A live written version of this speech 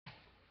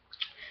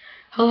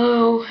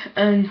Hello,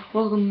 and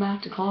welcome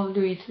back to Call of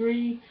Duty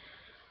 3.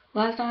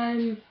 Last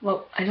time,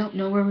 well, I don't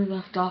know where we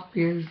left off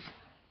because,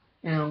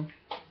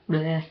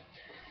 bleh.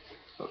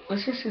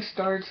 Let's just get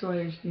started so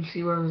I can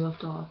see where we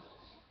left off.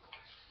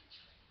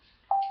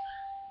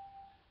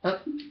 Oh,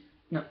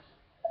 no.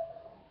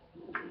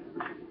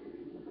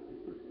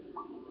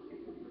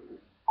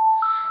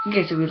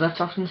 Okay, so we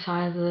left off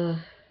inside the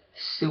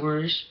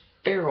sewers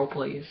barrel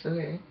place.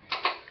 Okay.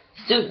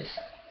 Let's do this.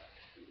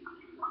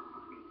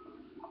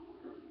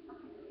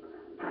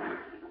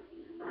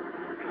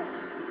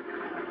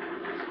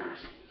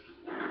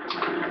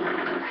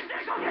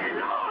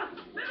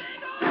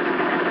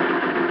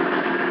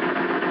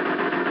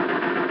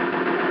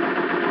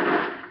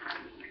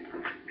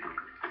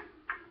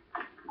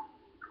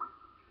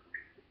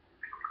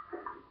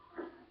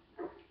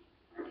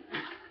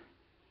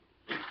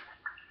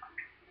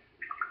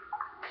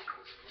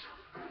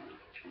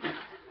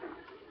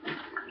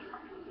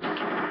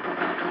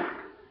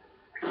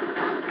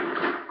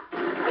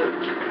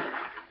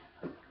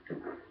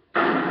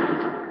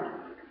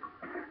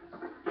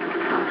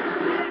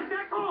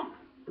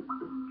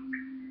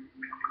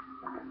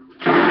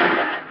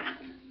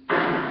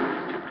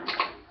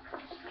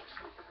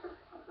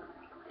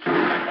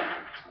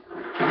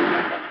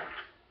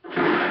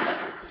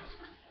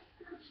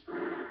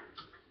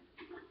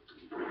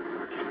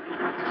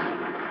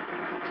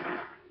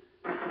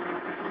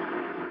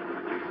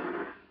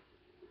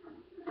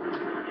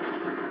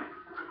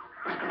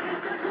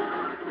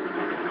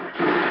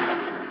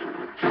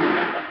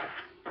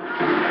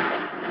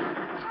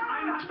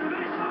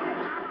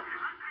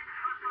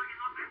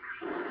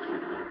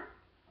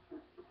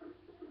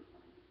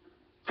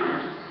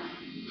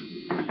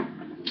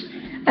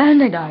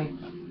 And I died.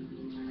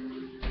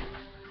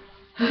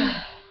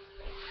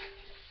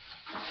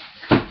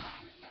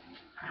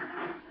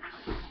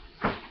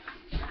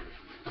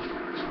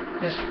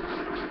 Yes.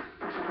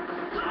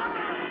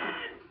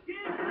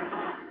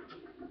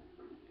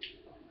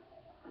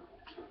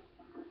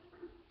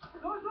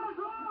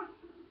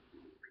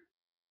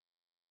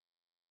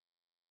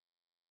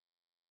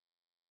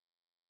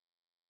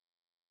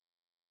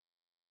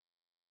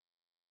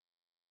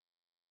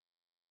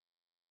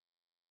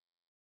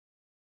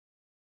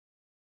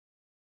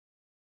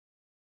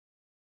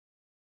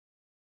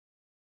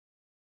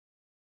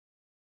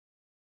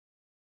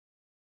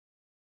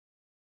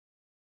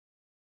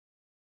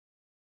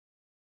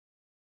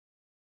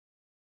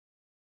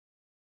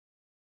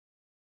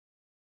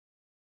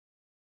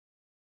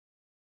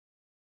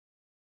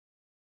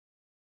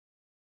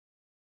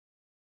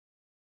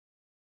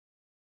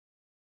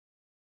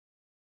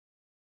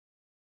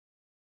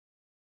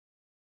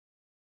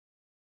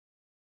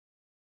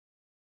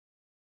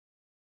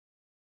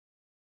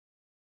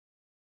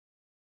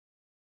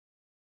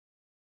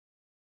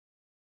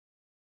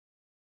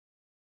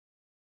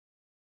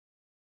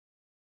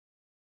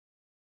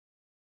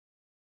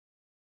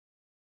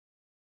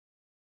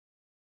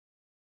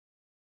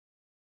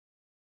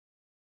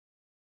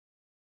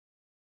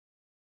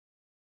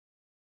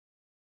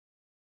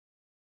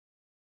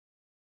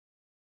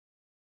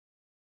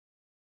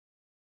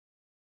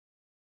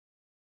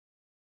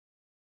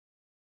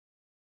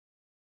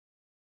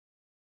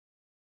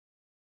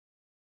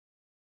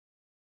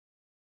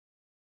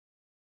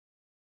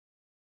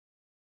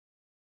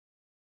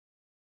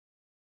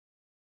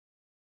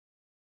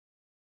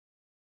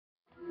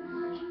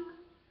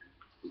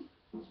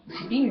 Is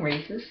he being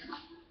racist?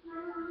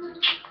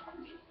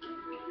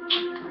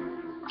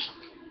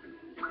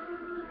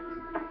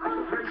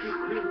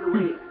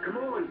 Come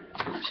on.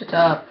 Shut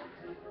up.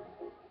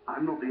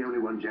 I'm not the only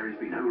one Jerry's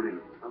been holding.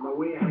 I'm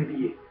away ahead of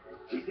you.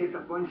 We saved a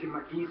bunch of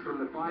Maquis from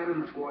the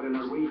firing squad on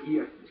our way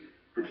here.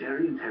 The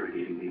Jerry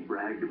interrogating me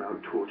bragged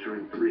about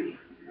torturing 3.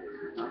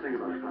 Nothing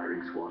about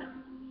firing squad.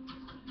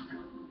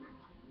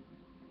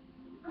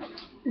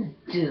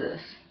 Do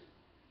this.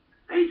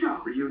 Hey,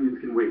 Joe! Reunions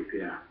can wait,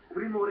 Pierre.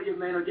 3 more of your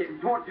men are getting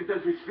tortured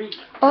as we speak.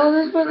 Oh,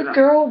 this is where the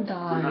girl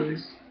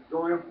dies.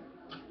 Doyle,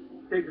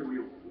 take the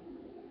wheel.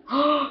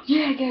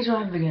 Yeah, get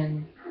drive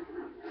again.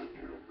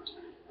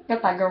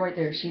 Got that girl right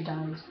there. She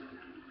dies.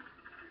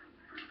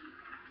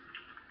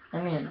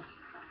 Let me in.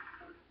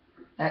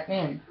 Let me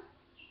in.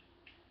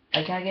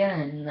 I can't get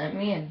in. Let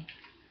me in.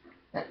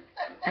 Let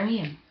me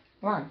in.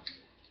 Come on.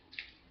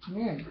 Let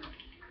me in.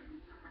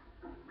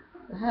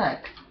 The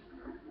heck?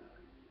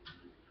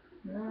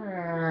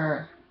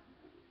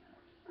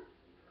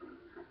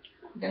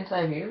 Get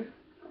inside here?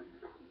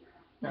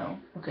 No.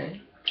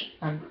 Okay.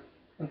 I'm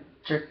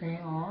jerking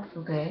off.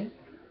 Okay.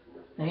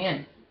 Let me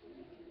in.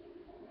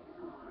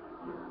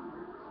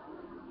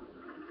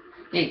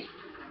 Hey.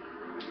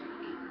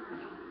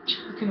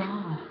 Jerking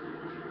off.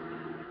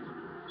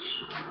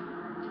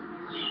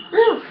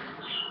 Woo!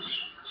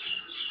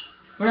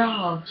 Well,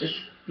 I'll just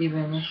leave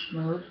in this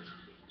mode.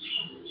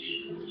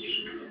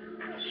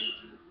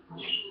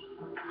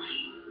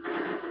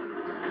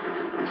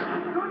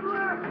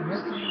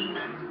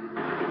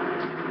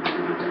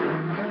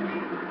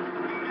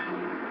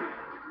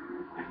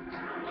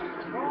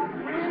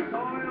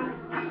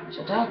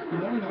 Shut up, I'm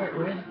going the right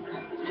way.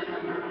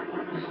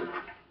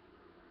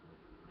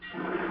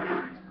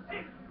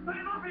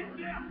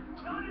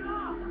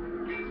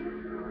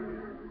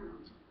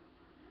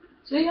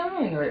 See, I'm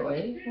going the right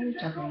way. What are you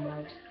talking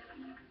about?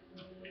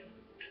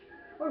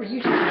 What are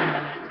you talking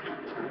about?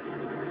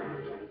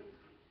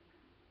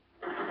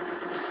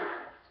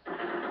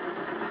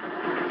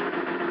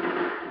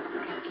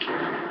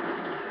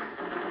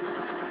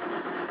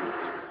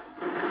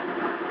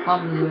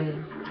 Tom's way.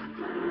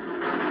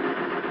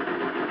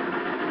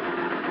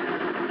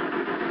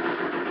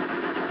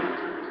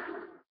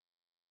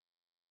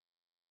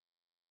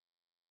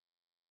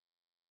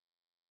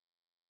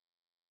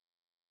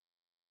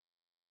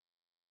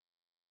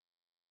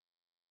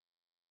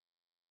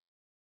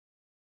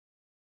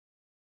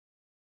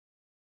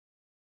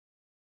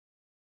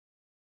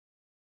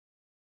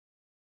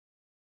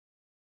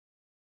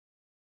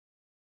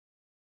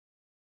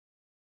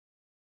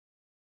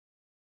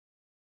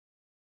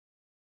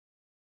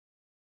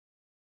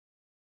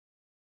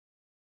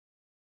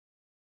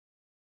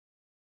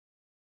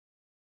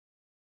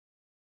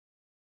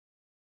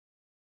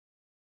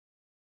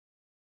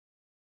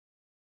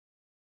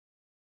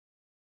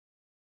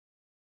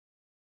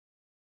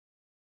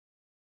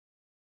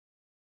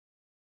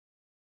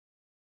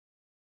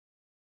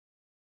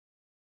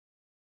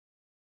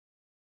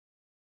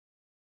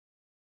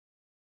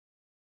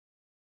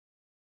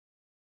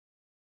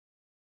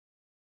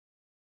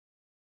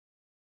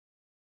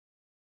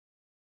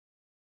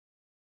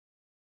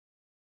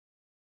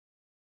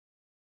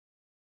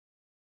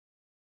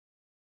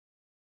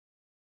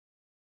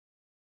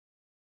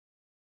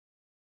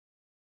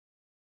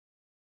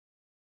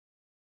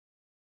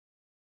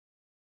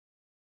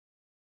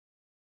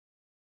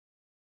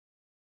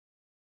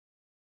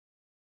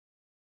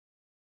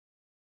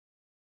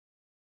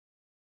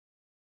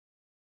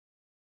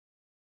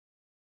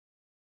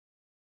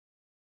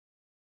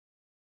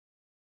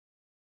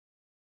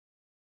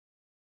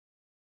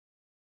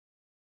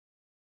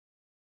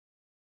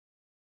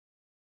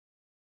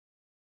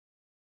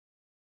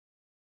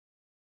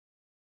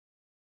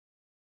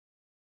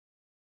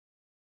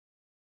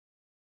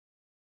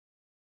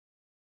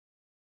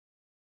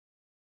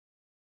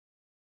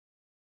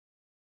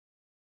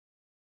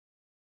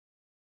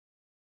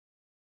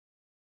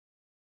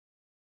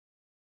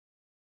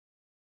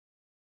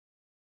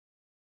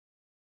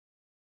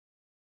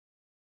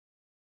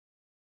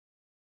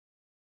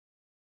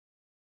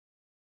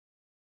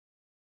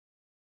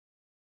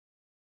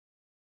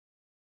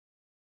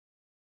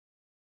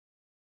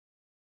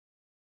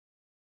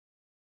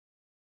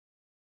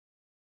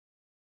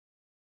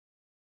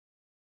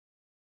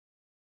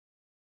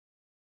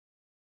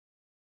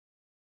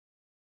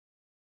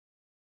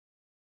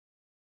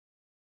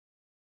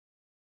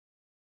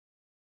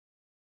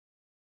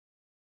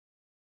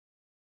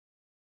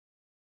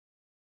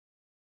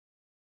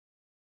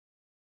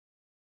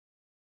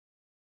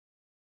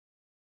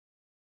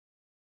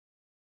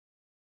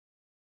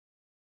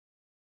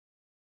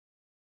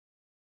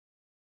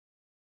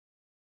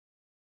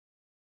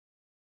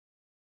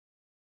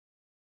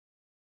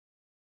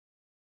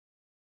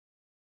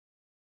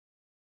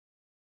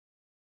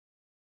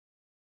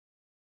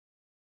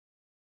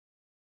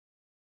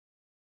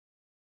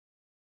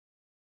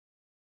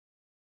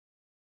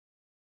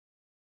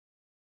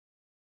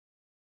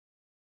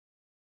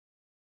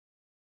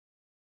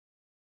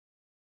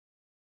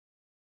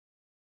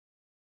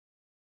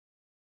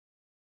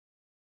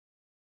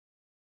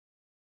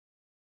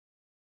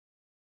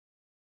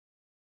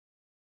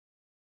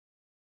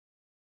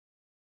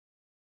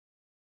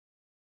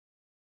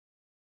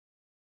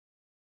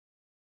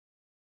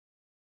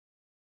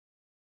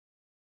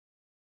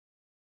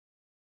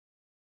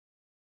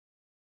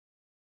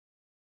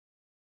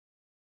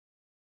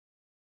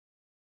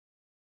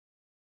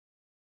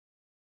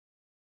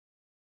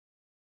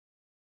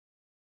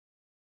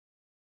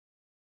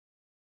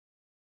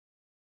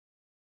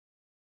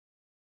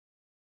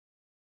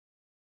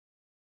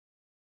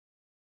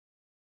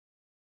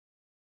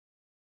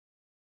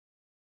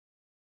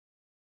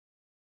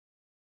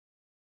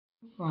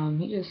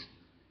 He just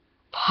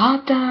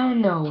popped out of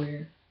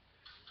nowhere.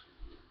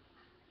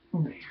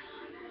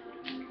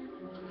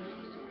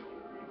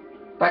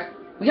 But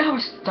we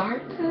gotta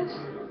start this?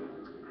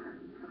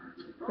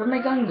 Where'd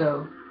my gun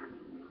go?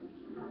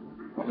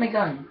 Where'd my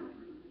gun?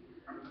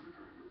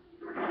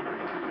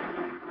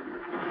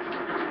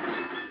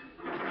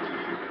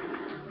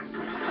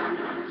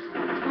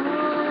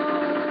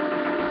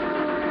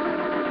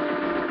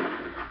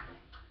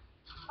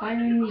 Fire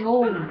in the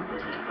hole.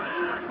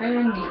 Fire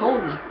in the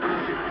hole.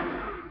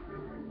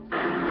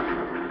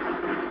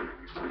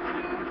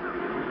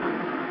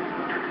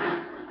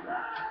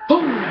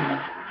 Boom!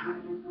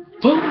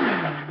 Boom!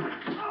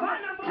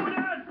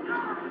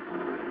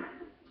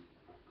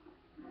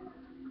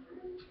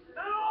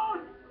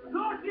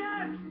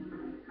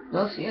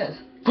 Los, yes.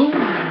 Boom!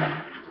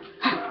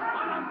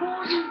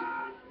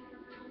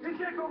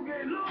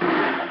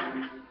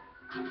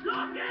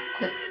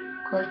 Click,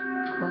 click,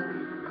 click.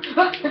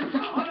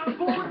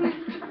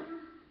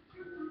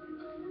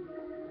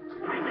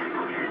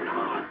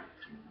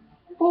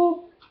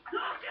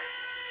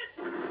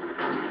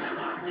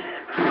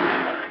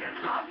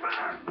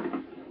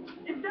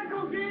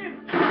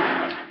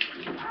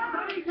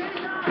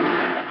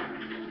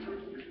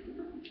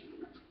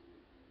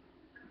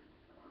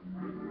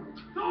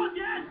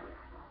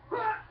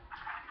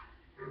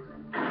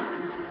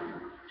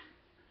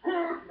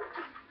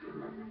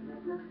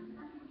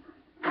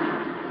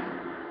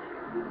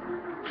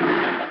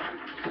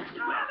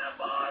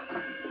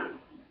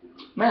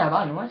 got a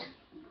button, what?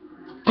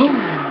 Boom!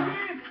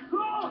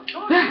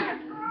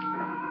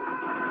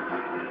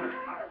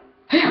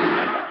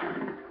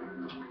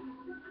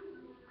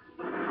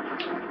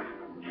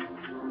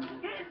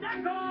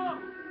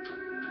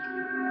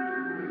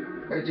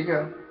 Where'd you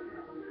go?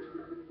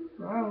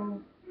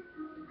 Hello?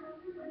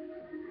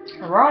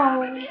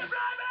 Hello?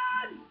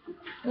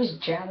 Who's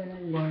jabbing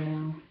everywhere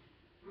now?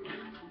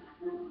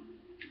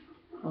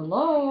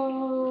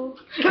 Hello?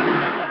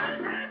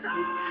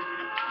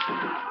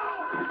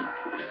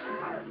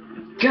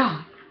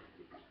 God!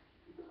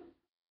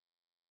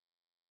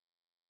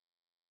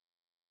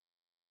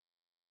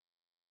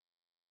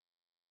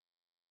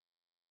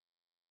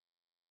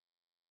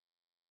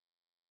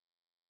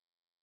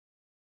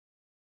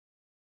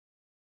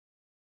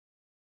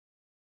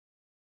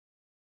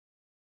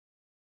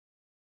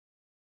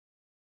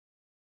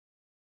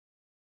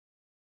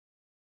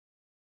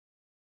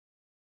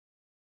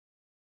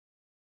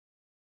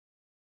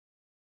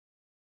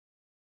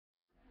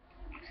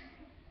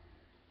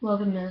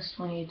 $11 minutes,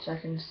 28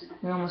 seconds.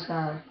 We almost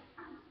gotta,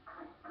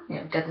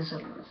 get this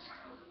over with.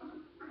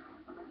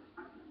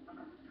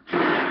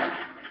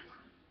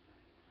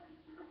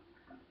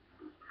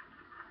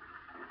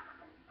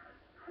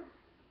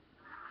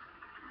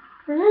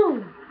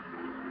 Woo!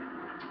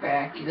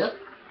 Back it up.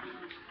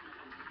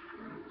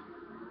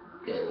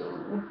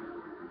 Go.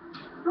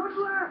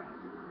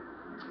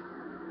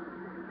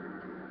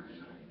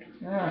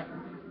 Yeah.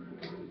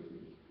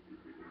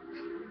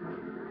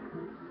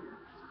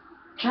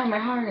 Try my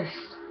hardest.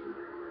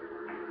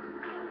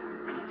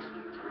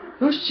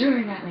 Who's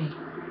shooting at me?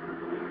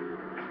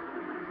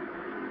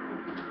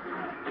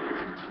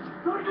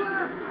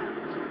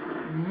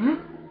 Hmm?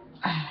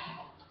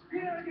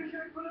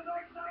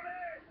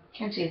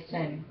 Can't see a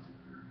thing.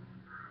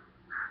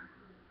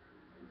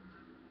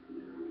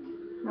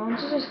 I want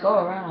to just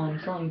go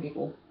around killing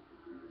people.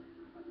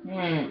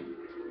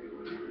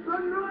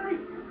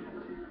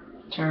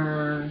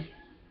 Turn.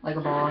 Like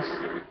a boss.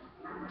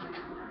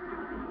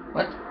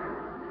 What?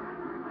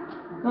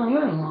 No,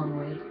 you're in a long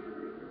way.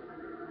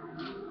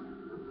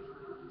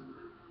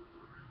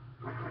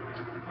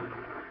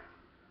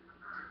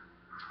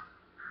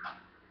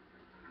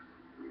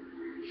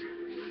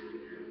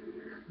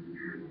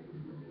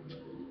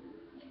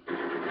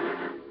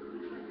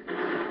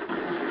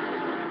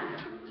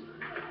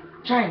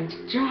 Trying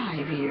to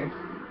drive here.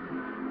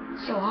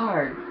 It's so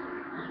hard.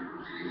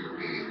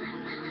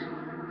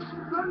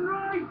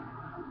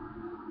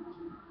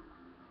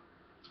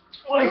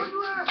 Why is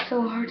it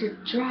so hard to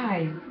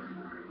drive?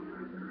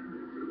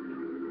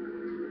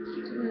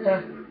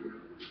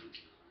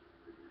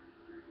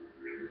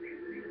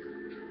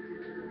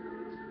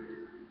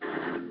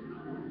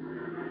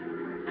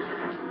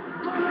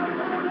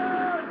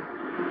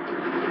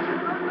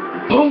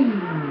 Boom!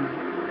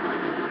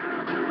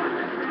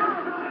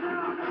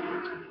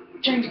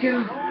 Trying to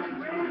go.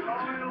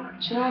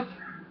 Shut up.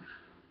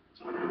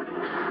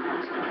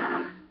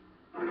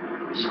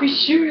 Should be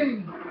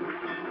shooting.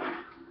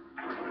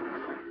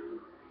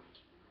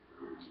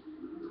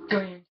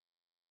 Going.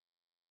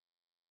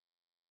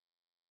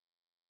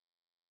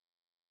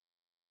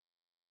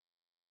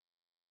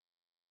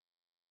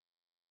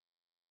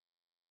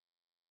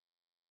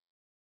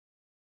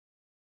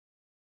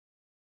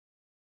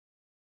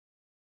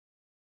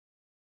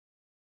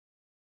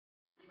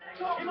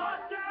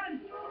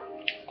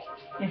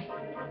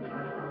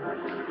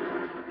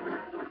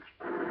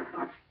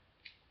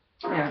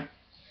 Yeah.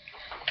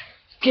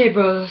 Okay,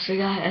 bros, I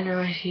gotta end it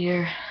right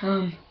here.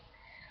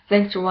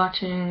 Thanks for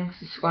watching.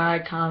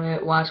 Subscribe,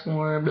 comment, watch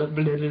more, blah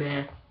blah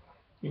blah,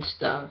 and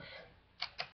stuff.